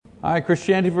All right,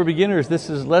 Christianity for Beginners. This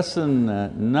is lesson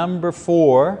number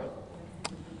 4.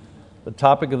 The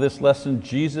topic of this lesson,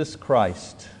 Jesus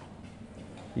Christ.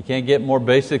 You can't get more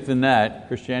basic than that.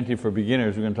 Christianity for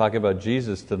Beginners. We're going to talk about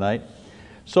Jesus tonight.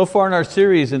 So far in our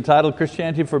series entitled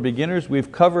Christianity for Beginners,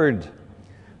 we've covered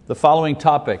the following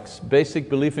topics: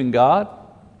 basic belief in God,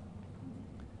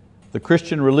 the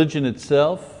Christian religion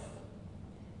itself,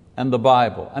 and the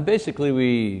Bible. And basically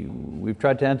we've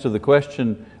tried to answer the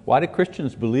question, why do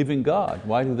Christians believe in God?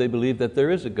 Why do they believe that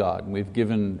there is a God? And we've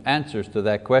given answers to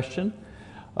that question.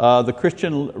 The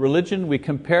Christian religion, we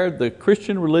compared the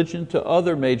Christian religion to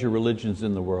other major religions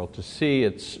in the world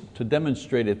to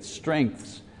demonstrate its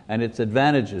strengths and its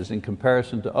advantages in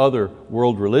comparison to other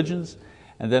world religions.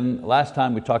 And then last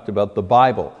time we talked about the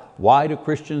Bible. Why do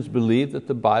Christians believe that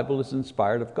the Bible is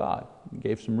inspired of God? We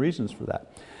gave some reasons for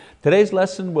that. Today's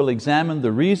lesson will examine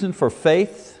the reason for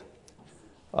faith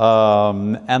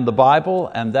and the Bible,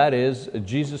 and that is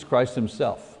Jesus Christ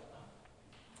Himself.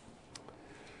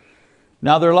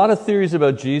 Now, there are a lot of theories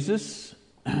about Jesus.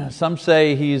 Some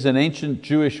say He's an ancient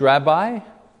Jewish rabbi,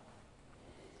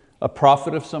 a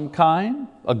prophet of some kind,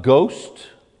 a ghost,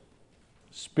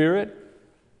 spirit.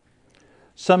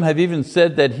 Some have even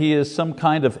said that He is some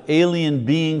kind of alien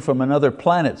being from another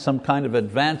planet, some kind of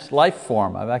advanced life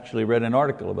form. I've actually read an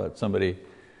article about somebody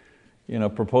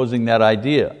proposing that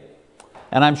idea.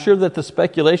 And I'm sure that the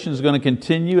speculation is going to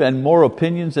continue and more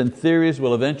opinions and theories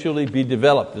will eventually be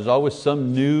developed. There's always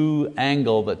some new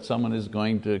angle that someone is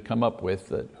going to come up with,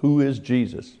 that who is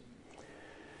Jesus?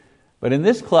 But in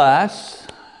this class,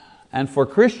 and for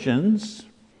Christians,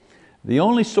 the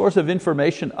only source of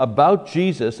information about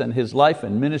Jesus and His life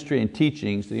and ministry and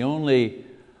teachings, the only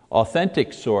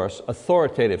authentic source,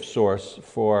 authoritative source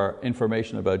for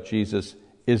information about Jesus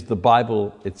is the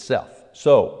Bible itself.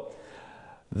 So,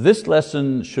 this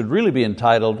lesson should really be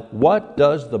entitled, What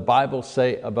Does the Bible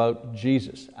Say About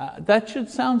Jesus? That should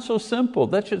sound so simple.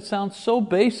 That should sound so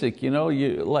basic.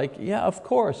 Yeah, of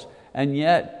course. And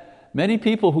yet, many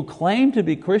people who claim to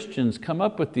be Christians come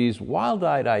up with these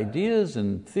wild-eyed ideas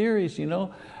and theories,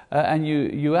 and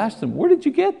you ask them, where did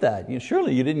you get that?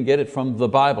 Surely you didn't get it from the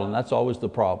Bible, and that's always the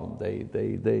problem.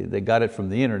 They got it from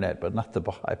the internet, but not the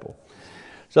Bible.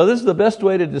 So this is the best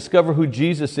way to discover who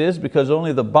Jesus is, because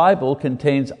only the Bible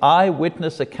contains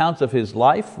eyewitness accounts of His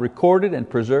life, recorded and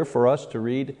preserved for us to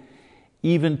read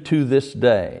even to this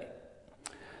day.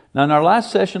 Now, in our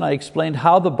last session, I explained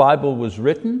how the Bible was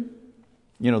written,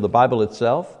 the Bible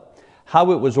itself,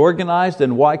 how it was organized,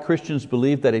 and why Christians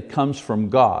believe that it comes from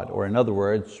God, or in other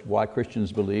words, why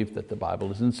Christians believe that the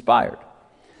Bible is inspired.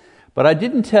 But I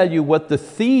didn't tell you what the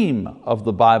theme of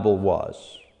the Bible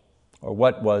was, or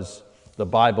what was the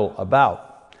Bible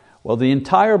about. Well, the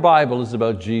entire Bible is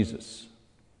about Jesus.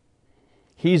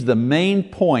 He's the main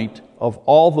point of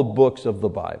all the books of the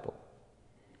Bible.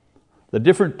 The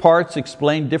different parts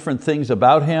explain different things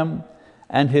about Him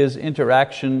and His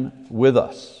interaction with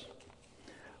us.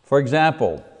 For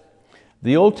example,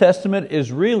 the Old Testament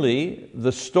is really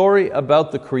the story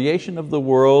about the creation of the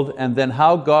world and then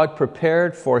how God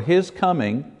prepared for His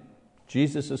coming,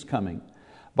 Jesus' coming,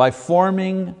 by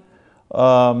forming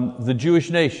the Jewish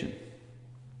nation.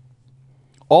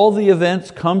 All the events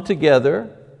come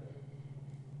together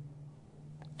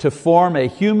to form a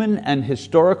human and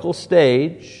historical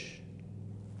stage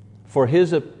for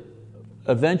His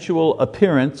eventual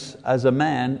appearance as a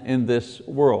man in this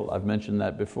world. I've mentioned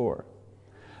that before.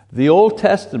 The Old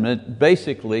Testament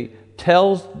basically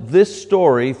tells this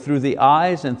story through the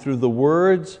eyes and through the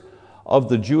words of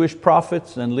the Jewish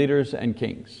prophets and leaders and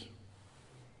kings.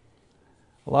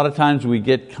 A lot of times we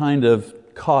get kind of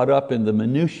caught up in the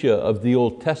minutiae of the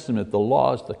Old Testament, the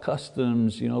laws, the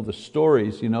customs, the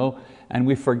stories, and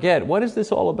we forget, what is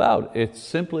this all about? It's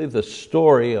simply the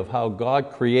story of how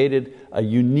God created a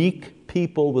unique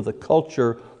people with a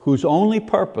culture whose only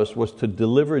purpose was to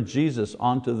deliver Jesus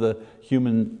onto the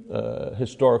human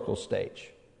historical stage,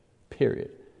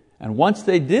 period. And once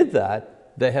they did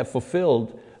that, they have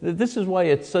fulfilled. This is why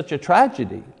it's such a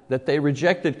tragedy that they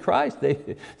rejected Christ.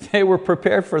 They were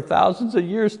prepared for thousands of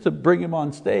years to bring Him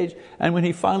on stage, and when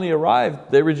He finally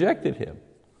arrived, they rejected Him.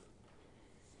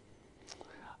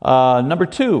 Number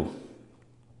 2,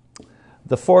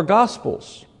 the 4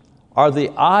 Gospels are the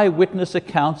eyewitness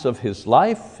accounts of His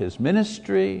life, His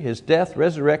ministry, His death,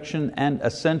 resurrection, and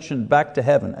ascension back to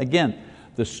heaven. Again,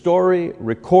 the story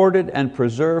recorded and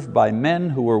preserved by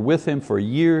men who were with Him for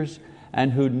years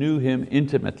and who knew Him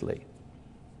intimately.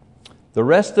 The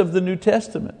rest of the New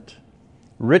Testament,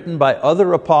 written by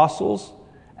other apostles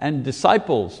and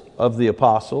disciples of the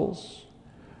apostles,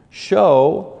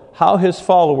 show how His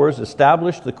followers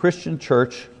established the Christian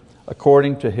church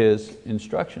according to His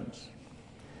instructions.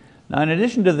 Now, in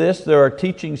addition to this, there are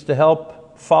teachings to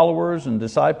help followers and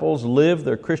disciples live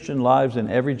their Christian lives in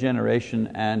every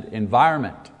generation and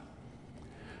environment.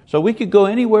 So we could go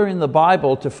anywhere in the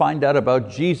Bible to find out about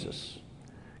Jesus,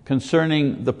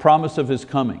 concerning the promise of His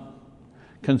coming,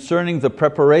 concerning the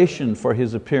preparation for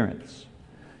His appearance,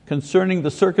 concerning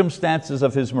the circumstances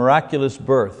of His miraculous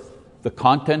birth, the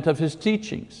content of His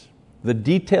teachings, the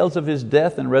details of His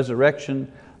death and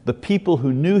resurrection, the people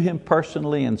who knew Him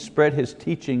personally and spread His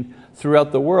teaching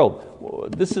throughout the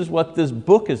world. This is what this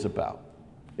book is about.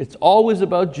 It's always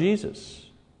about Jesus.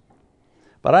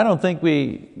 But I don't think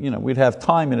we'd have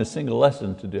time in a single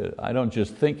lesson to do it. I don't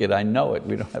just think it, I know it.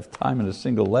 We don't have time in a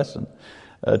single lesson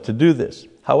to do this.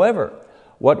 However,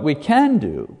 what we can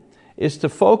do is to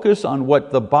focus on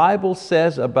what the Bible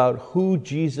says about who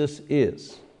Jesus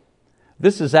is.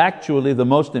 This is actually the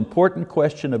most important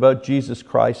question about Jesus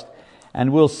Christ,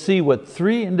 and we'll see what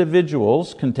 3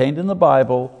 individuals contained in the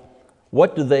Bible,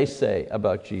 what do they say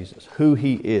about Jesus, who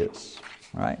He is.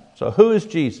 Right? So who is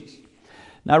Jesus?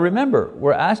 Now remember,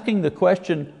 we're asking the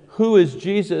question, who is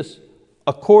Jesus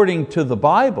according to the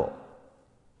Bible?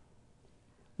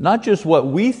 Not just what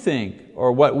we think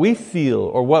or what we feel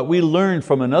or what we learned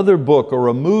from another book or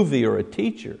a movie or a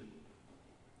teacher.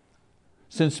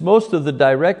 Since most of the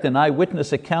direct and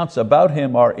eyewitness accounts about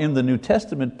Him are in the New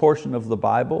Testament portion of the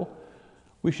Bible,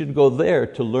 we should go there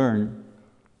to learn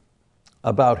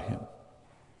about Him.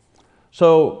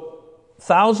 So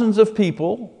thousands of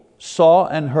people saw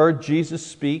and heard Jesus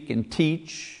speak and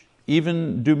teach,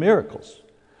 even do miracles.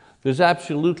 There's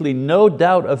absolutely no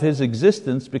doubt of His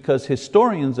existence because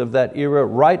historians of that era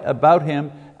write about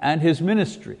Him and His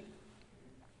ministry.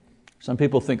 Some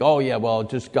people think, oh yeah, well,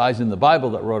 just guys in the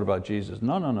Bible that wrote about Jesus.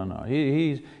 No.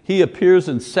 He appears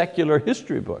in secular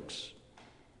history books.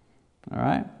 All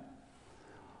right?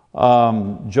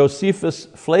 Josephus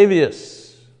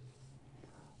Flavius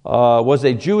was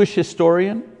a Jewish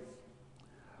historian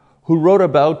who wrote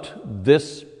about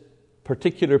this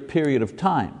particular period of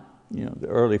time, the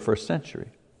early 1st century.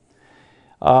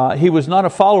 He was not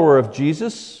a follower of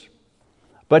Jesus,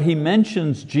 but he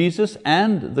mentions Jesus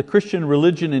and the Christian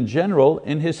religion in general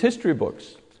in his history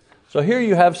books. So here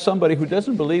you have somebody who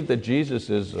doesn't believe that Jesus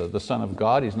is the Son of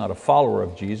God. He's not a follower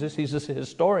of Jesus, he's a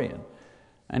historian.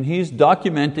 And he's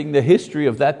documenting the history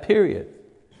of that period.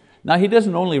 Now he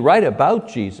doesn't only write about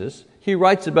Jesus, he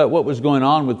writes about what was going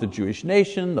on with the Jewish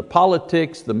nation, the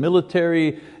politics, the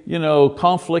military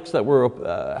conflicts that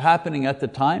were happening at the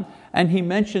time. And he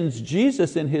mentions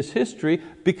Jesus in his history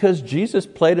because Jesus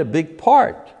played a big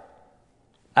part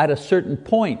at a certain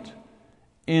point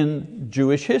in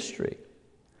Jewish history.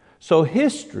 So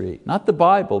history, not the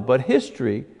Bible, but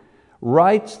history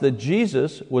writes that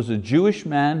Jesus was a Jewish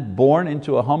man born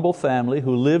into a humble family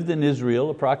who lived in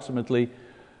Israel approximately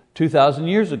 2,000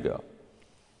 years ago.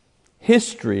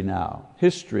 History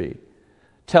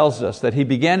tells us that He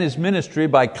began His ministry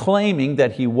by claiming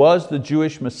that He was the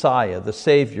Jewish Messiah, the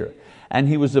Savior, and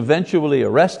He was eventually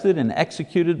arrested and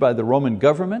executed by the Roman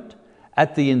government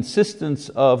at the insistence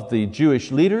of the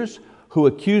Jewish leaders who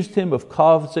accused Him of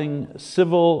causing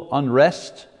civil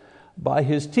unrest by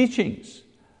His teachings.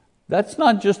 That's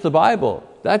not just the Bible,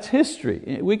 that's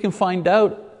history. We can find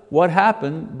out what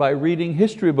happened by reading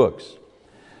history books.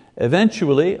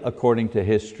 Eventually, according to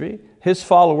history, His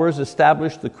followers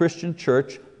established the Christian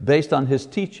church based on His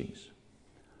teachings.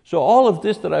 So all of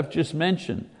this that I've just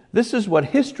mentioned, this is what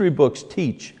history books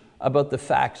teach about the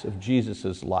facts of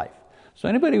Jesus' life. So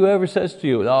anybody who ever says to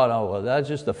you, oh no, well, that's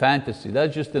just a fantasy,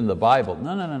 that's just in the Bible.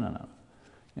 No.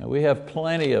 We have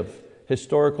plenty of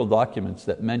historical documents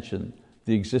that mention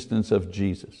the existence of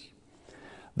Jesus.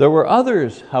 There were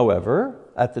others, however,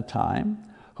 at the time,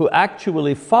 who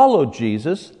actually followed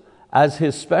Jesus as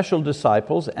His special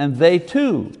disciples, and they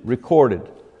too recorded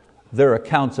their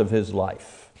accounts of His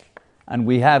life. And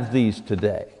we have these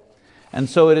today. And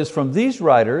so it is from these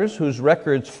writers, whose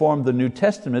records form the New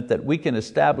Testament, that we can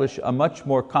establish a much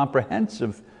more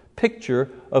comprehensive picture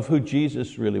of who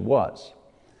Jesus really was.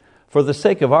 For the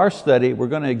sake of our study, we're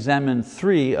going to examine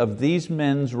 3 of these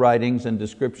men's writings and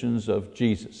descriptions of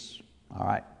Jesus. All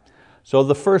right. So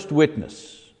the first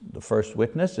witness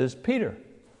is Peter,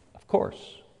 of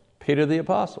course. Peter the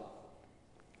Apostle.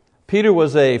 Peter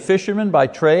was a fisherman by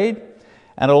trade,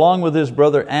 and along with his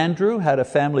brother Andrew had a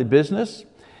family business.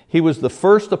 He was the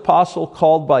first apostle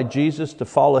called by Jesus to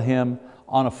follow Him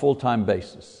on a full-time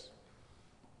basis.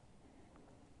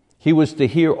 He was to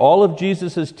hear all of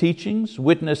Jesus' teachings,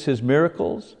 witness His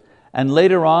miracles, and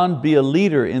later on be a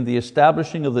leader in the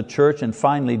establishing of the church and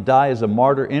finally die as a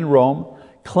martyr in Rome,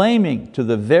 claiming to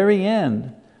the very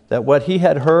end that what he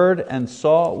had heard and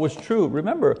saw was true.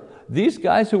 Remember, these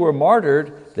guys who were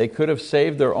martyred, they could have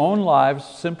saved their own lives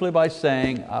simply by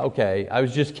saying, okay, I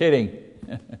was just kidding.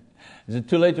 Is it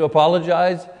too late to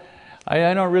apologize?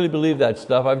 I don't really believe that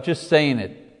stuff. I'm just saying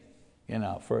it,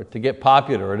 to get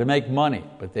popular or to make money.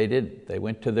 But they didn't. They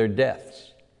went to their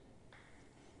deaths.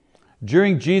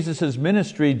 During Jesus'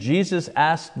 ministry, Jesus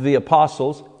asked the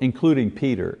apostles, including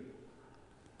Peter,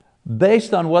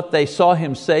 based on what they saw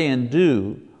him say and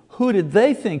do, who did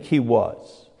they think he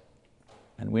was?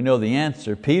 And we know the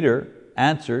answer. Peter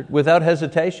answered without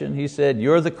hesitation. He said,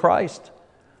 "You're the Christ,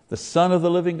 the Son of the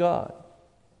living God."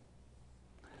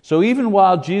 So even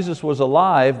while Jesus was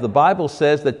alive, the Bible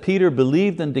says that Peter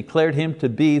believed and declared him to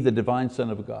be the divine Son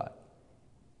of God.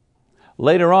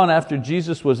 Later on, after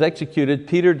Jesus was executed,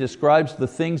 Peter describes the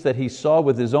things that he saw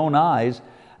with his own eyes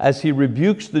as he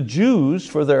rebukes the Jews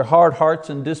for their hard hearts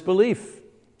and disbelief.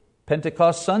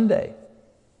 Pentecost Sunday.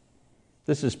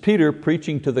 This is Peter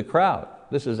preaching to the crowd.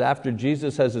 This is after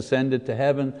Jesus has ascended to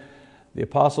heaven. The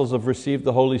apostles have received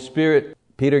the Holy Spirit.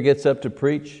 Peter gets up to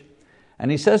preach.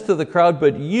 And he says to the crowd,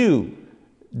 "But you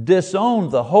disowned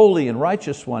the holy and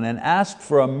righteous one and asked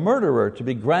for a murderer to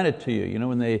be granted to you."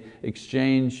 When they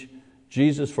exchange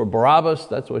Jesus for Barabbas,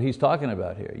 that's what he's talking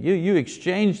about here. You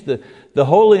exchanged the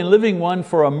holy and living one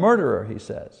for a murderer, he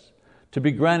says, to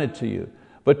be granted to you.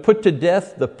 "But put to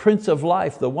death the Prince of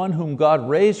Life, the one whom God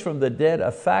raised from the dead,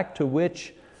 a fact to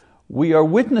which we are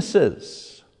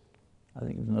witnesses." I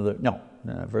think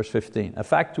verse 15. "A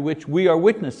fact to which we are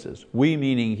witnesses." We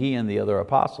meaning he and the other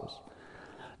apostles.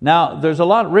 Now, there's a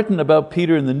lot written about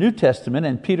Peter in the New Testament,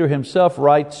 and Peter himself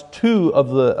writes 2 of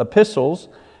the epistles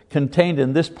contained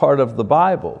in this part of the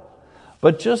Bible.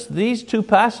 But just these 2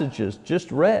 passages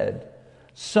just read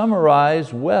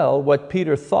summarize well what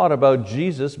Peter thought about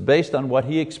Jesus based on what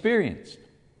he experienced.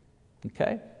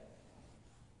 Okay?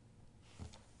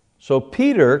 So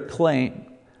Peter claimed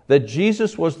that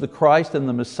Jesus was the Christ and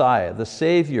the Messiah, the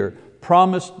Savior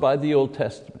promised by the Old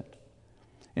Testament.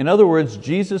 In other words,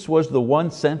 Jesus was the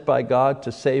one sent by God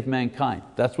to save mankind.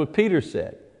 That's what Peter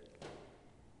said.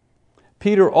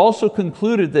 Peter also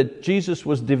concluded that Jesus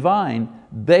was divine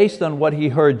based on what he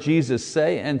heard Jesus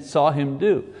say and saw him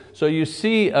do. So you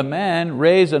see a man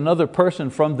raise another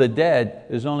person from the dead,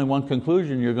 there's only one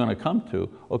conclusion you're going to come to.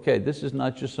 Okay, this is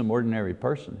not just some ordinary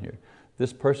person here.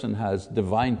 This person has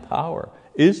divine power,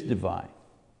 is divine.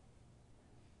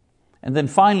 And then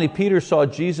finally, Peter saw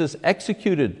Jesus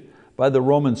executed by the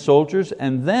Roman soldiers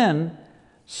and then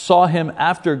saw him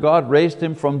after God raised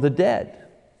him from the dead.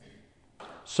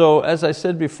 So as I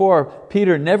said before,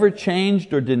 Peter never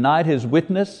changed or denied his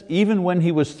witness, even when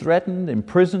he was threatened,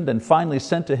 imprisoned, and finally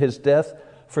sent to his death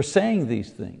for saying these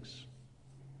things.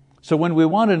 So when we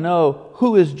want to know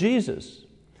who is Jesus,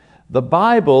 the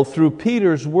Bible, through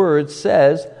Peter's words,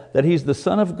 says that He's the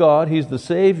Son of God, He's the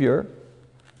Savior,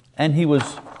 and He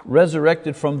was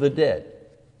resurrected from the dead.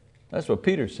 That's what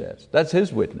Peter says. That's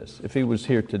his witness if he was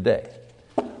here today.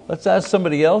 Let's ask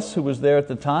somebody else who was there at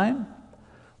the time.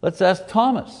 Let's ask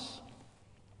Thomas.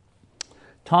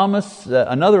 Thomas,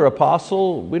 another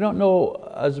apostle. We don't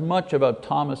know as much about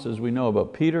Thomas as we know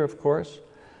about Peter, of course,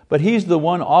 but he's the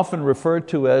one often referred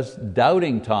to as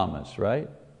Doubting Thomas, right?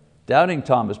 Doubting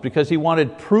Thomas, because he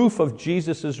wanted proof of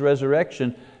Jesus'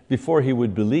 resurrection before he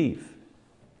would believe.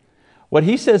 What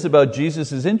he says about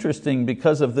Jesus is interesting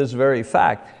because of this very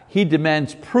fact. He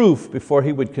demands proof before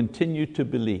he would continue to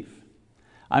believe.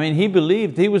 I mean, he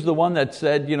believed, he was the one that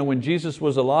said, when Jesus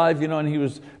was alive, and he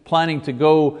was planning to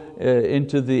go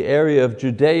into the area of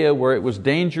Judea where it was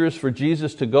dangerous for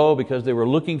Jesus to go because they were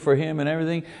looking for him and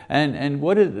everything. And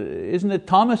isn't it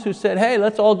Thomas who said, hey,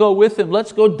 let's all go with him.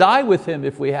 Let's go die with him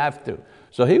if we have to.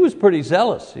 So he was pretty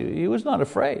zealous. He was not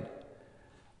afraid.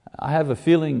 I have a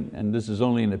feeling, and this is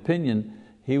only an opinion,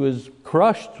 he was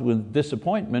crushed with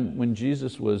disappointment when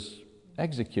Jesus was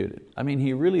executed. I mean,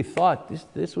 he really thought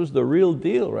this was the real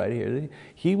deal right here.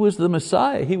 He was the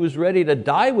Messiah. He was ready to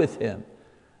die with him,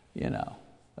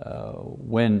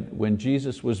 when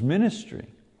Jesus was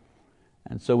ministering.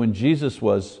 And so when Jesus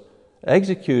was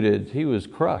executed, he was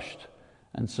crushed.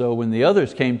 And so when the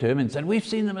others came to him and said, we've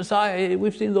seen the Messiah,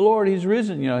 we've seen the Lord, He's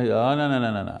risen. Oh,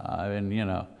 no. I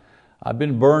mean, I've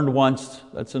been burned once,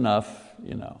 that's enough.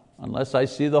 Unless I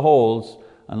see the holes,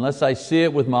 unless I see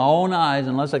it with my own eyes,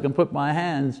 unless I can put my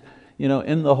hands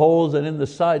in the holes and in the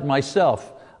side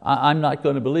myself, I'm not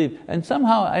going to believe. And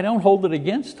somehow I don't hold it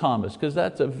against Thomas, because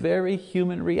that's a very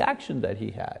human reaction that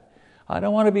he had. I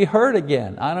don't want to be hurt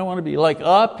again. I don't want to be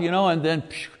up, and then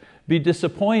be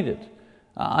disappointed.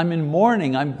 I'm in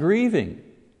mourning, I'm grieving.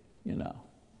 And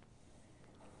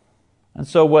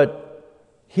so what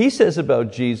he says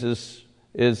about Jesus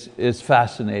is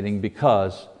fascinating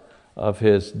because of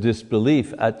his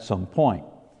disbelief at some point.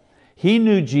 He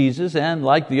knew Jesus, and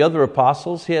like the other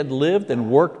apostles, he had lived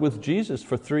and worked with Jesus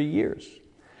for 3 years.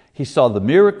 He saw the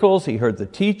miracles, he heard the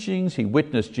teachings, he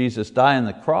witnessed Jesus die on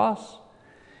the cross.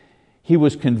 He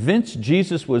was convinced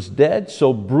Jesus was dead,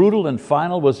 so brutal and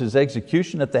final was his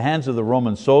execution at the hands of the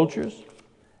Roman soldiers.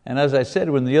 And as I said,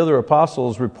 when the other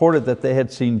apostles reported that they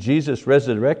had seen Jesus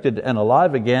resurrected and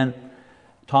alive again,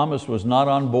 Thomas was not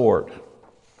on board.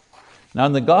 Now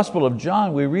in the Gospel of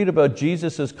John, we read about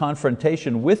Jesus'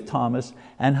 confrontation with Thomas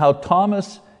and how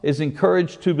Thomas is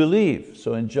encouraged to believe.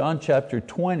 So in John chapter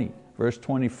 20, verse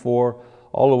 24,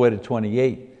 all the way to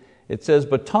 28, it says,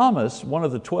 "But Thomas, one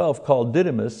of the 12 called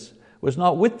Didymus, was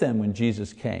not with them when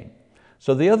Jesus came.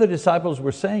 So the other disciples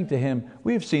were saying to him,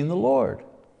 'We have seen the Lord.'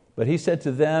 But he said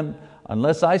to them,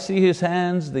 'Unless I see his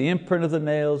hands, the imprint of the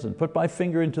nails, and put my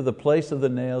finger into the place of the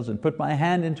nails, and put my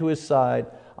hand into his side,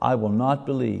 I will not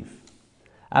believe.'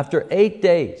 After 8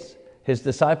 days, his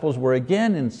disciples were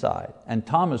again inside, and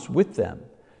Thomas with them.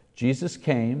 Jesus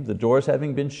came, the doors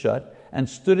having been shut, and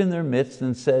stood in their midst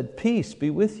and said, 'Peace be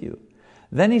with you.'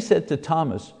 Then he said to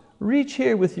Thomas, 'Reach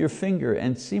here with your finger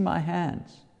and see my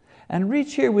hands, and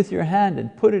reach here with your hand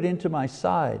and put it into my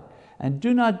side, and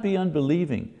do not be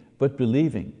unbelieving, but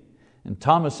believing.' And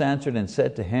Thomas answered and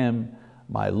said to him,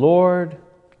 'My Lord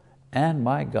and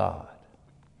my God.'"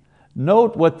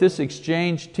 Note what this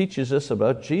exchange teaches us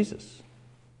about Jesus.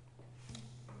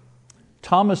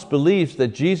 Thomas believes that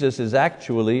Jesus is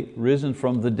actually risen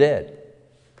from the dead.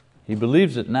 He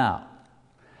believes it now.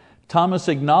 Thomas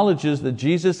acknowledges that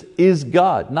Jesus is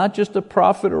God, not just a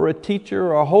prophet or a teacher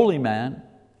or a holy man.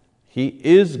 He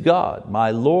is God, my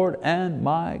Lord and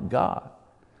my God.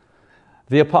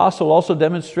 The apostle also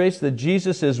demonstrates that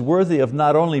Jesus is worthy of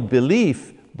not only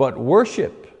belief, but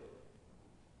worship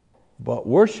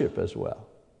as well.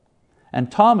 And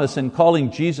Thomas, in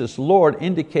calling Jesus Lord,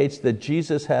 indicates that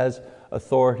Jesus has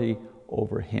authority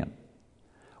over him.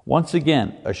 Once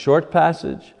again, a short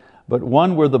passage, but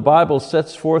one where the Bible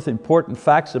sets forth important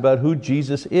facts about who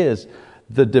Jesus is,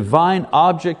 the divine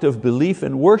object of belief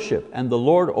and worship, and the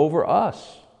Lord over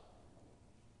us.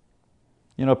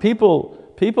 You know, people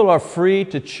are free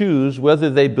to choose whether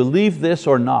they believe this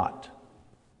or not.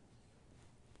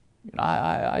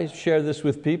 I share this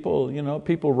with people.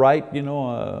 People write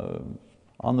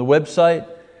on the website,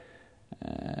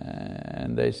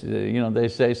 and they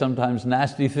say sometimes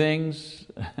nasty things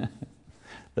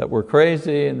that we're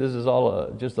crazy, and this is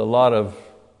all just a lot of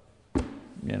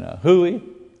hooey.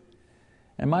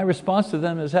 And my response to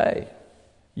them is, hey,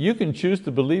 you can choose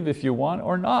to believe if you want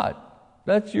or not.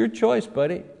 That's your choice,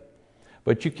 buddy.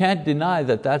 But you can't deny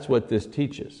that that's what this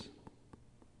teaches.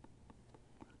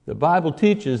 The Bible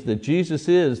teaches that Jesus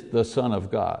is the Son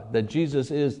of God, that Jesus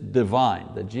is divine,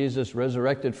 that Jesus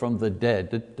resurrected from the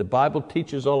dead. The Bible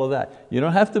teaches all of that. You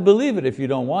don't have to believe it if you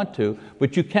don't want to,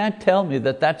 but you can't tell me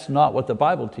that that's not what the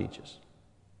Bible teaches.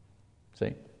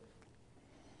 See?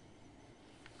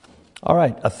 All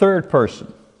right, a third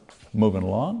person, moving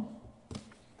along.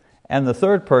 And the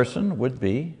third person would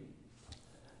be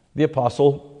the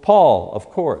Apostle Paul, of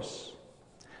course.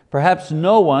 Perhaps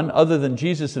no one other than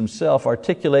Jesus himself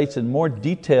articulates in more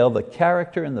detail the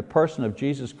character and the person of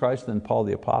Jesus Christ than Paul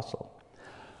the Apostle.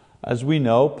 As we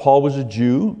know, Paul was a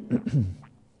Jew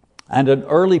and an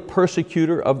early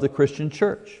persecutor of the Christian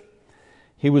church.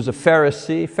 He was a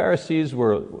Pharisee. Pharisees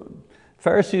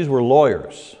were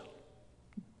lawyers.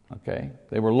 Okay?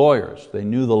 They were lawyers. They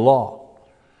knew the law,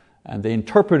 and they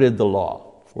interpreted the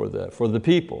law for the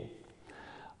people.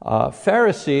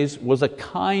 Pharisees was a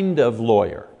kind of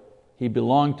lawyer. He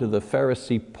belonged to the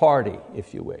Pharisee party,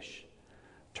 if you wish.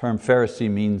 The term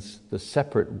Pharisee means the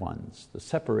separate ones, the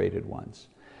separated ones.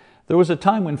 There was a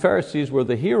time when Pharisees were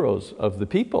the heroes of the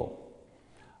people.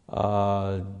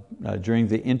 During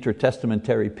the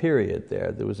intertestamentary period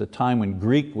there was a time when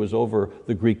Greek was over,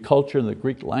 the Greek culture and the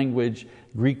Greek language,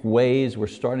 Greek ways were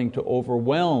starting to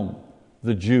overwhelm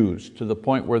the Jews to the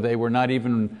point where they were not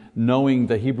even knowing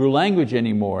the Hebrew language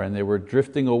anymore, and they were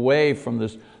drifting away from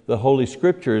the Holy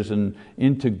Scriptures and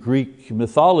into Greek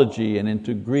mythology and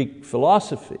into Greek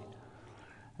philosophy.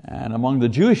 And among the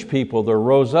Jewish people there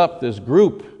rose up this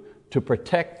group to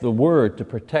protect the Word, to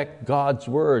protect God's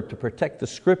Word, to protect the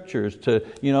Scriptures, to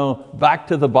back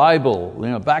to the Bible,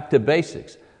 back to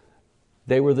basics.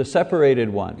 They were the separated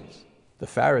ones, the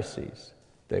Pharisees.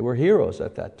 They were heroes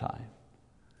at that time.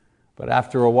 But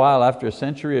after a while, after a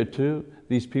century or two,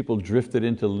 these people drifted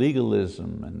into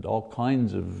legalism and all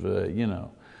kinds of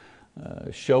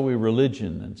showy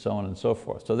religion and so on and so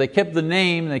forth. So they kept the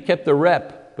name, they kept the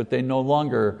rep, but they no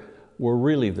longer were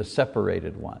really the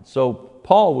separated ones. So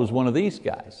Paul was one of these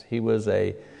guys. He was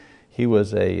a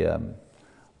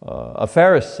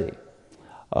Pharisee.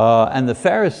 And the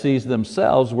Pharisees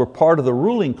themselves were part of the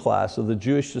ruling class of the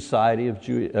Jewish society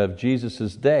of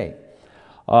Jesus' day.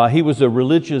 He was a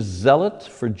religious zealot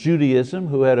for Judaism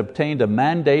who had obtained a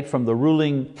mandate from the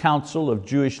ruling council of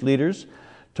Jewish leaders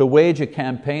to wage a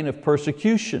campaign of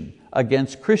persecution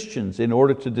against Christians in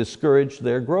order to discourage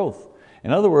their growth.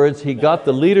 In other words, he got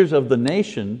the leaders of the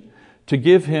nation to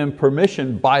give him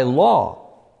permission by law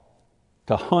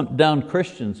to hunt down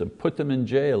Christians and put them in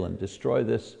jail and destroy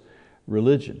this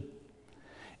religion.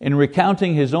 In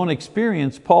recounting his own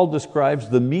experience, Paul describes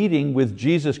the meeting with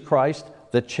Jesus Christ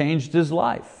that changed his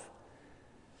life.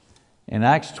 In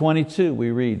Acts 22 we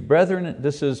read, "Brethren,"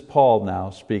 this is Paul now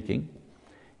speaking,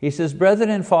 he says, "Brethren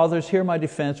and fathers, hear my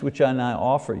defense which I now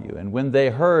offer you." And when they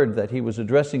heard that he was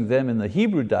addressing them in the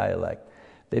Hebrew dialect,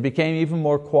 they became even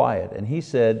more quiet. And he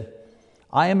said,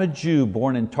 "I am a Jew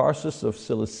born in Tarsus of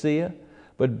Cilicia,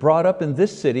 but brought up in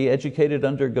this city, educated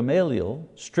under Gamaliel,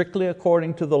 strictly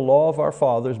according to the law of our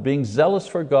fathers, being zealous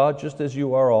for God just as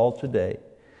you are all today.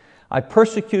 I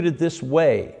persecuted this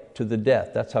way to the death."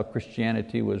 That's how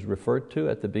Christianity was referred to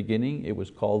at the beginning. It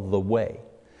was called the way.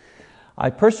 "I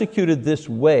persecuted this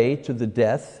way to the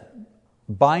death,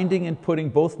 binding and putting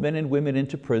both men and women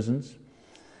into prisons,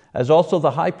 as also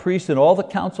the high priest and all the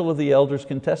council of the elders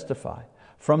can testify.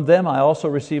 From them I also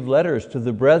received letters to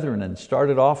the brethren and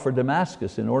started off for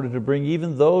Damascus in order to bring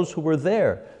even those who were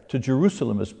there to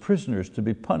Jerusalem as prisoners to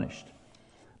be punished.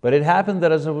 But it happened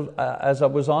that as I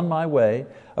was on my way,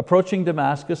 approaching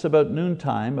Damascus about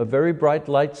noontime, a very bright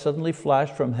light suddenly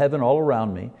flashed from heaven all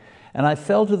around me, and I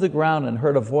fell to the ground and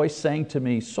heard a voice saying to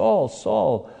me, 'Saul,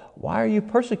 Saul, why are you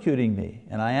persecuting me?'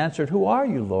 And I answered, 'Who are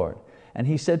you, Lord?' And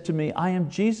he said to me, 'I am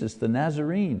Jesus the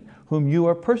Nazarene, whom you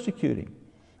are persecuting.'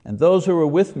 And those who were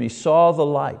with me saw the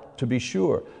light, to be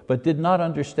sure, but did not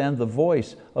understand the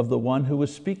voice of the one who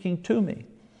was speaking to me.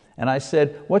 And I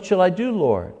said, 'What shall I do,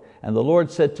 Lord?' And the Lord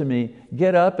said to me,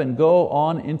 'Get up and go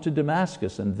on into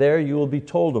Damascus, and there you will be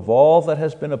told of all that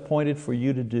has been appointed for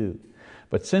you to do.'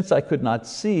 But since I could not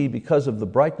see because of the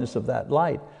brightness of that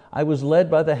light, I was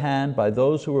led by the hand by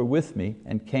those who were with me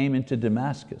and came into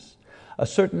Damascus. A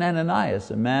certain Ananias,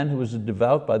 a man who was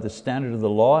devout by the standard of the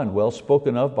law and well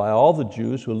spoken of by all the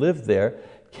Jews who lived there,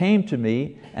 came to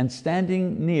me and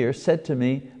standing near said to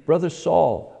me, 'Brother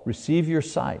Saul, receive your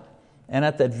sight.' And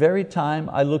at that very time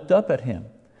I looked up at him.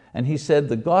 And he said,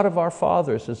 'The God of our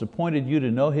fathers has appointed you to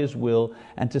know His will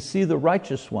and to see the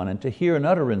righteous one and to hear an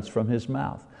utterance from His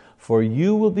mouth. For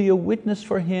you will be a witness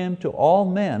for Him to all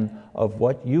men of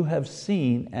what you have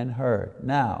seen and heard.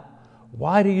 Now,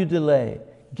 why do you delay?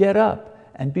 Get up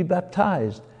and be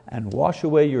baptized and wash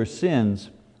away your sins,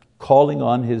 calling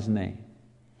on His name.'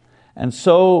 And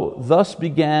so thus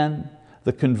began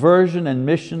the conversion and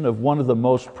mission of one of the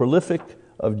most prolific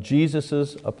of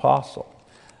Jesus' apostles.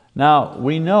 Now,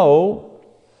 we know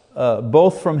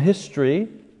both from history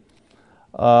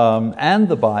and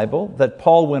the Bible that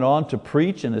Paul went on to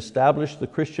preach and establish the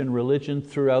Christian religion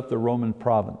throughout the Roman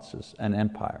provinces and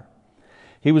empire.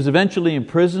 He was eventually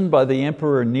imprisoned by the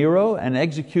Emperor Nero and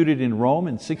executed in Rome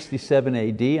in 67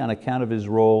 AD on account of his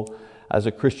role as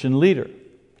a Christian leader.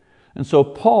 And so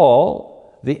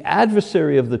Paul, the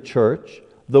adversary of the church,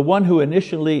 the one who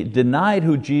initially denied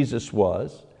who Jesus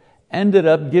was, ended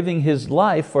up giving his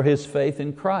life for his faith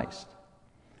in Christ.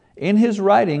 In his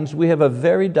writings, we have a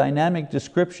very dynamic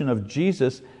description of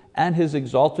Jesus and His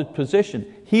exalted position.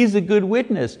 He's a good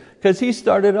witness because he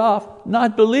started off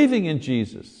not believing in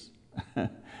Jesus.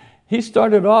 He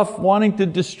started off wanting to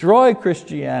destroy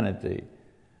Christianity.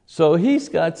 So he's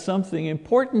got something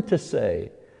important to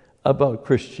say about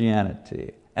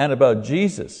Christianity and about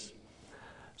Jesus.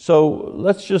 So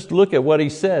let's just look at what he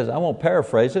says. I won't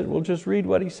paraphrase it, we'll just read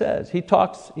what he says.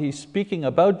 He's speaking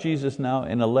about Jesus now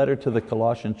in a letter to the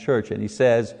Colossian church, and he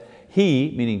says,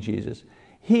 He, meaning Jesus,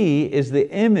 He is the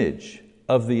image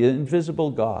of the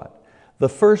invisible God, the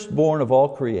firstborn of all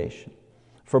creation.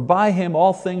 For by Him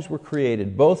all things were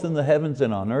created, both in the heavens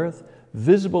and on earth,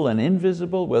 visible and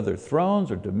invisible, whether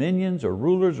thrones or dominions or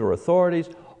rulers or authorities,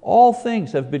 all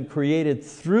things have been created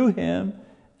through Him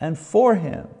and for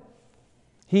Him.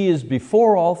 He is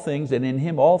before all things, and in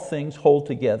Him all things hold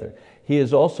together. He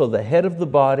is also the head of the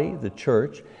body, the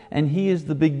church, and He is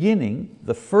the beginning,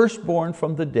 the firstborn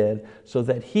from the dead, so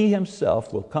that He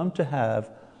Himself will come to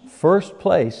have first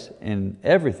place in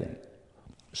everything.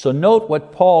 So note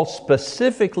what Paul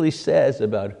specifically says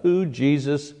about who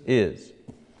Jesus is.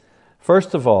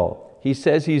 First of all, he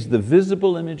says He's the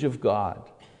visible image of God.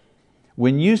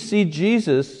 When you see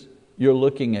Jesus, you're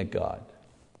looking at God.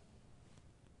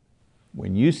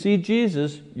 When you see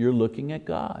Jesus, you're looking at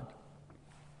God.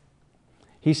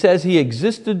 He says He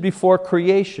existed before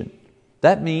creation.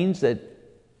 That means that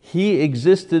He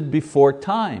existed before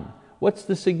time. What's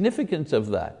the significance of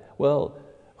that? Well,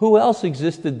 who else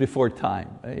existed before time?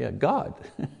 God.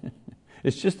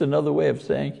 It's just another way of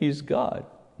saying He's God.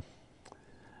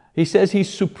 He says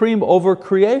He's supreme over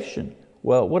creation.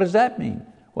 Well, what does that mean?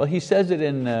 Well, He says it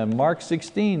in Mark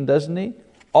 16, doesn't He?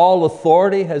 All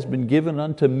authority has been given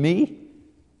unto me.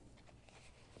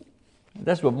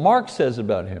 That's what Mark says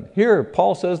about Him. Here,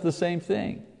 Paul says the same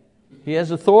thing. He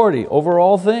has authority over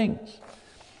all things.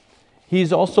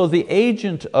 He's also the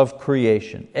agent of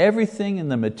creation. Everything in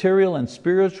the material and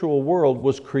spiritual world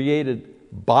was created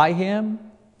by Him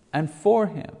and for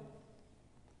Him.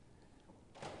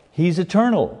 He's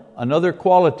eternal, another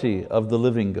quality of the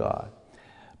living God.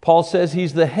 Paul says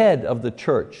He's the head of the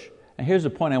church. And here's a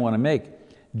point I want to make.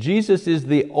 Jesus is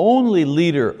the only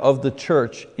leader of the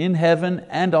church in heaven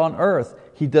and on earth.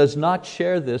 He does not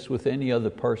share this with any other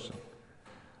person.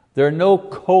 There are no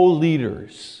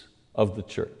co-leaders of the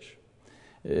church.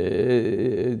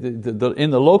 In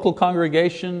the local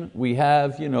congregation, we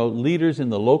have leaders in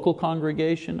the local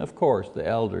congregation, of course, the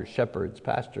elders, shepherds,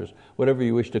 pastors, whatever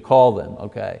you wish to call them,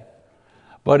 okay?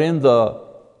 But in the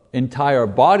entire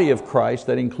body of Christ,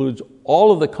 that includes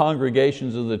all of the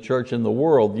congregations of the church in the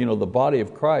world, the body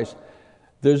of Christ,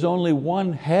 there's only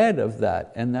one head of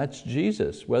that, and that's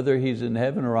Jesus. Whether He's in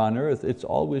heaven or on earth, it's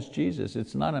always Jesus.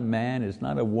 It's not a man, it's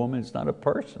not a woman, it's not a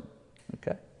person,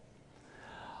 okay?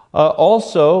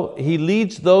 Also, He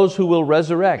leads those who will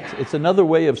resurrect. It's another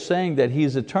way of saying that He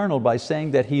is eternal by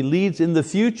saying that He leads in the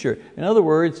future. In other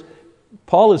words,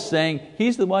 Paul is saying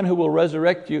He's the one who will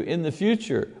resurrect you in the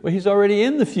future. Well, He's already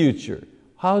in the future.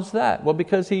 How's that? Well,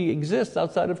 because He exists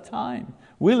outside of time.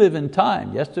 We live in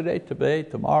time. Yesterday, today,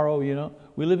 tomorrow,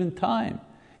 we live in time.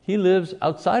 He lives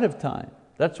outside of time.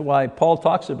 That's why Paul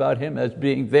talks about Him as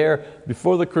being there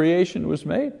before the creation was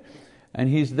made. And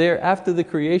He's there after the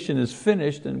creation is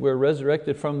finished and we're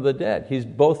resurrected from the dead. He's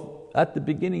both at the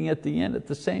beginning and at the end at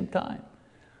the same time.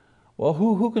 Well,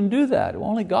 who can do that? Well,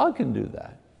 only God can do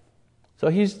that. So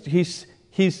he's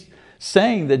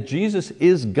saying that Jesus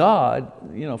is God,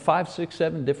 5, 6,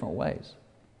 7 different ways.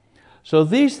 So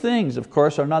these things, of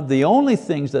course, are not the only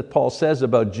things that Paul says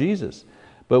about Jesus,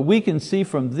 but we can see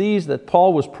from these that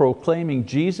Paul was proclaiming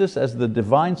Jesus as the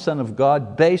divine Son of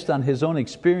God based on his own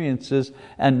experiences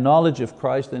and knowledge of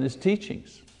Christ and His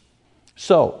teachings.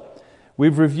 So,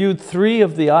 we've reviewed 3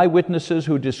 of the eyewitnesses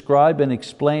who describe and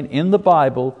explain in the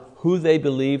Bible who they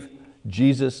believe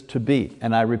Jesus to be.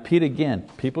 And I repeat again,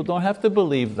 people don't have to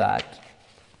believe that.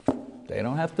 They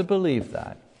don't have to believe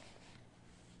that.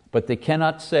 But they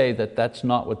cannot say that that's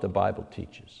not what the Bible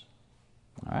teaches.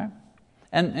 All right?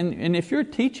 And if you're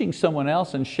teaching someone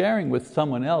else and sharing with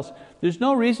someone else, there's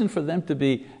no reason for them to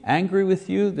be angry with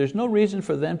you. There's no reason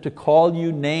for them to call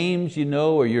you names,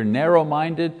 or you're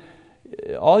narrow-minded.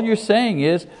 All you're saying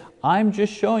is, I'm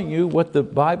just showing you what the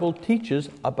Bible teaches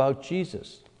about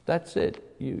Jesus. That's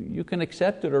it. You can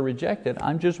accept it or reject it.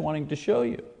 I'm just wanting to show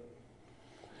you.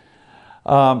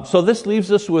 So this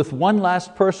leaves us with one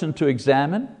last person to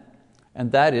examine,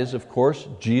 and that is, of course,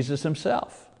 Jesus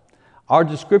Himself. Our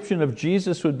description of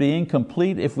Jesus would be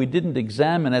incomplete if we didn't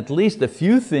examine at least a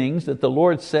few things that the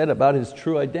Lord said about His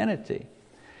true identity.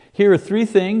 Here are 3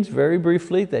 things, very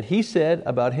briefly, that He said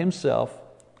about Himself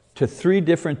to 3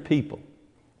 different people.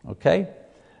 Okay?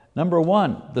 Number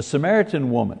 1, the Samaritan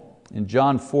woman in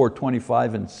John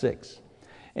 4:25 and 6.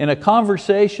 In a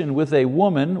conversation with a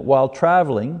woman while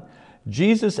traveling,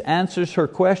 Jesus answers her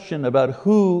question about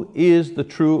who is the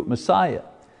true Messiah.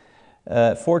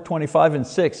 4:25 and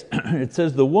 6, it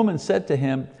says, the woman said to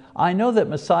Him, I know that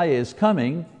Messiah is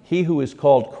coming, He who is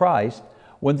called Christ.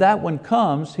 When that one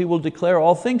comes, He will declare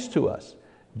all things to us.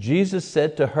 Jesus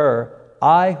said to her,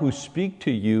 I who speak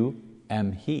to you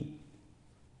am He.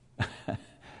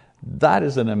 That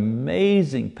is an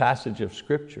amazing passage of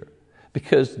Scripture,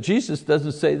 because Jesus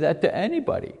doesn't say that to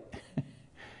anybody.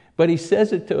 But He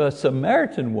says it to a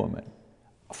Samaritan woman,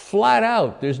 flat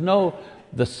out. There's no,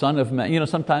 the Son of Man.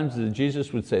 Sometimes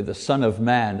Jesus would say the Son of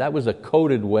Man. That was a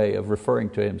coded way of referring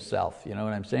to Himself. You know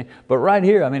what I'm saying? But right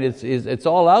here, it's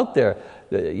all out there.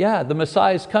 Yeah, the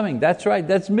Messiah is coming. That's right,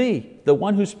 that's me. The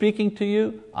one who's speaking to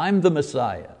you, I'm the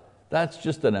Messiah. That's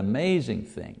just an amazing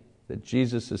thing that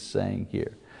Jesus is saying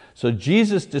here. So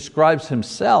Jesus describes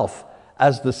Himself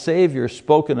as the Savior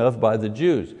spoken of by the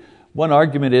Jews. One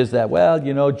argument is that,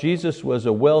 Jesus was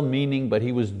a well-meaning, but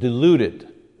He was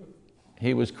deluded.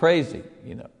 He was crazy.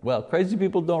 Well, crazy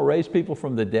people don't raise people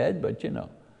from the dead, but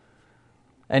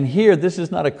And here, this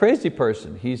is not a crazy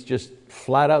person. He's just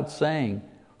flat out saying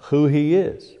who He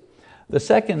is. The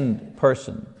second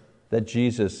person that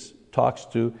Jesus talks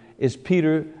to is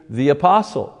Peter the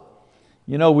apostle.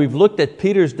 You know, we've looked at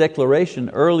Peter's declaration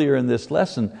earlier in this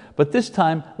lesson, but this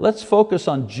time let's focus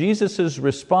on Jesus'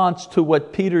 response to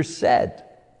what Peter said.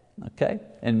 Okay?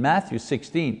 In Matthew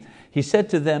 16, He said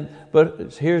to them,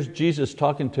 but here's Jesus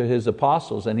talking to His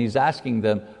apostles, and He's asking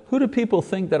them, who do people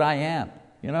think that I am?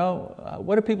 You know,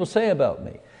 what do people say about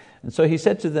me? And so He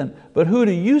said to them, but who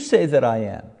do you say that I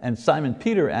am? And Simon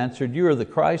Peter answered, you are the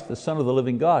Christ, the Son of the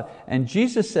living God. And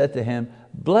Jesus said to him,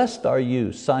 blessed are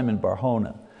you, Simon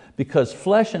Bar-Jonah, because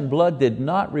flesh and blood did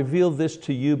not reveal this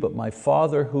to you, but my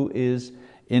Father who is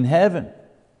in heaven.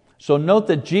 So note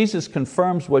that Jesus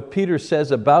confirms what Peter says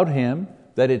about Him,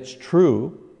 that it's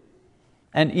true,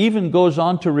 and even goes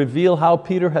on to reveal how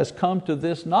Peter has come to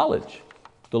this knowledge.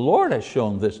 The Lord has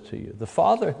shown this to you. The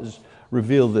Father has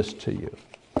revealed this to you.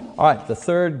 All right, the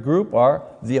third group are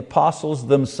the apostles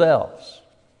themselves.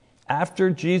 After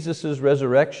Jesus'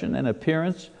 resurrection and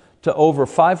appearance to over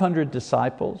 500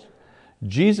 disciples,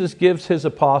 Jesus gives His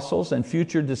apostles and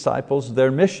future disciples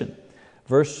their mission.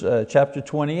 Chapter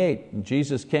 28,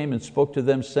 Jesus came and spoke to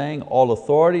them saying, all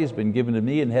authority has been given to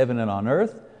me in heaven and on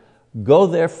earth. Go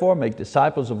therefore, make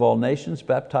disciples of all nations,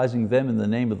 baptizing them in the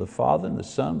name of the Father and the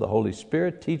Son and the Holy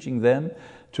Spirit, teaching them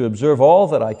to observe all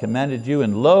that I commanded you,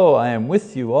 and lo, I am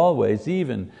with you always,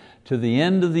 even to the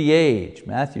end of the age.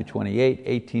 Matthew 28,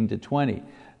 18-20.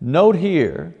 Note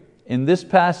here, in this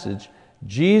passage,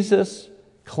 Jesus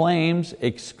claims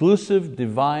exclusive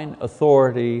divine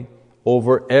authority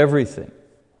over everything.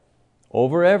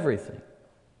 Over everything.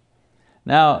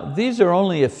 Now, these are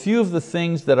only a few of the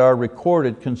things that are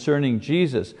recorded concerning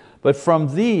Jesus, but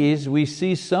from these we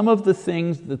see some of the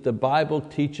things that the Bible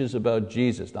teaches about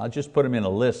Jesus. Now, I'll just put them in a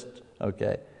list,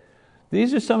 okay?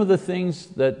 These are some of the things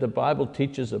that the Bible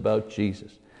teaches about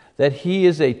Jesus. That He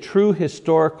is a true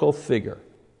historical figure.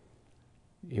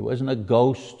 He wasn't a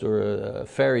ghost or a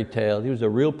fairy tale, He was a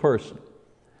real person.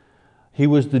 He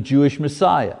was the Jewish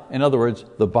Messiah. In other words,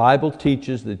 the Bible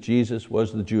teaches that Jesus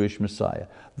was the Jewish Messiah.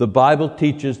 The Bible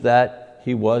teaches that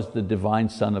He was the divine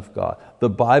Son of God. The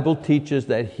Bible teaches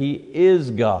that He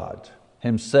is God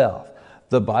Himself.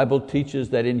 The Bible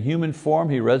teaches that in human form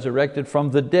He resurrected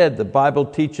from the dead. The Bible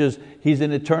teaches He's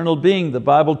an eternal being. The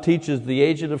Bible teaches the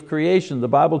agent of creation. The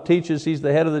Bible teaches He's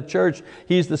the head of the church.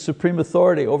 He's the supreme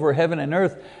authority over heaven and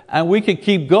earth. And we could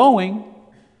keep going.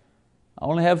 I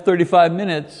only have 35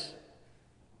 minutes.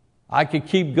 I could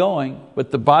keep going,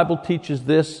 but the Bible teaches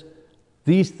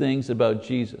these things about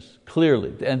Jesus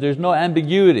clearly, and there's no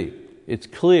ambiguity. It's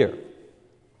clear.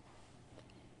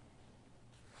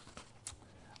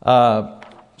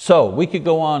 So we could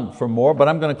go on for more, but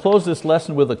I'm going to close this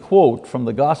lesson with a quote from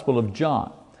the Gospel of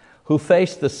John, who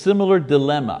faced a similar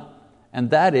dilemma, and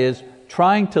that is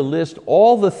trying to list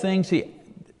all the things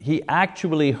he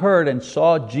actually heard and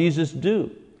saw Jesus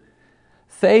do.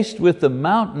 Faced with the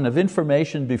mountain of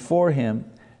information before Him,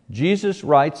 Jesus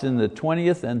writes in the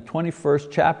 20th and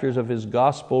 21st chapters of His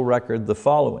gospel record the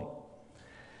following.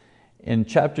 In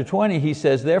chapter 20 He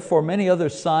says, therefore many other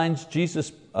signs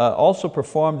Jesus also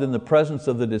performed in the presence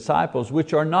of the disciples,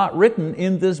 which are not written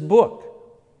in this book,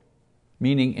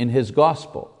 meaning in His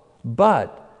gospel.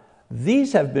 But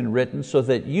these have been written so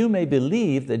that you may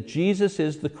believe that Jesus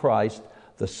is the Christ,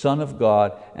 the Son of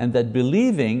God, and that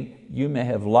believing you may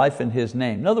have life in His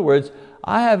name. In other words,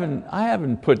 I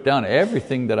haven't put down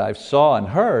everything that I've saw and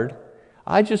heard.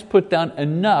 I just put down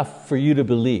enough for you to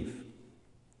believe.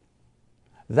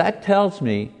 That tells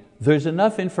me there's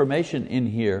enough information in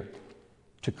here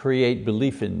to create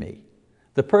belief in me.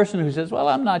 The person who says, well,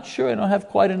 I'm not sure, I don't have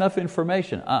quite enough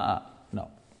information.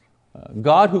 No.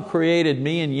 God who created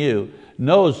me and you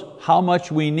knows how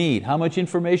much we need, how much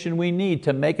information we need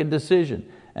to make a decision.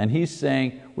 And He's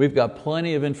saying we've got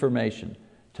plenty of information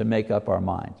to make up our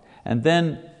minds. And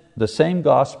then the same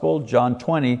gospel, John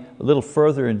 20, a little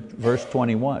further in verse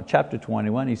 21, chapter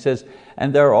 21, He says,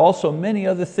 and there are also many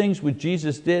other things which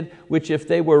Jesus did, which if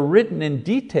they were written in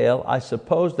detail, I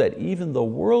suppose that even the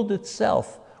world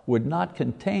itself would not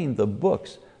contain the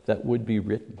books that would be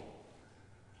written.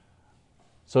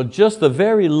 So just the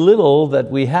very little that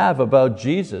we have about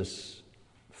Jesus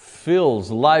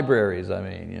fills libraries. I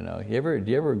mean,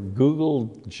 do you ever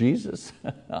Google Jesus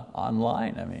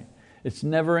online? I mean, it's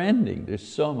never ending. There's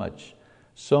so much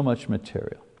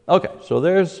material. Okay, so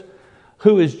there's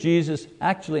who is Jesus,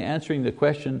 actually answering the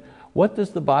question, what does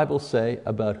the Bible say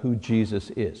about who Jesus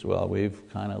is? Well, we've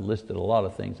kind of listed a lot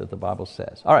of things that the Bible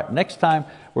says. All right, next time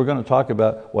we're going to talk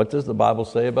about what does the Bible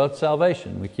say about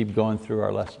salvation. We keep going through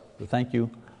our lesson. So thank you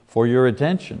for your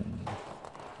attention.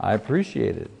 I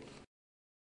appreciate it.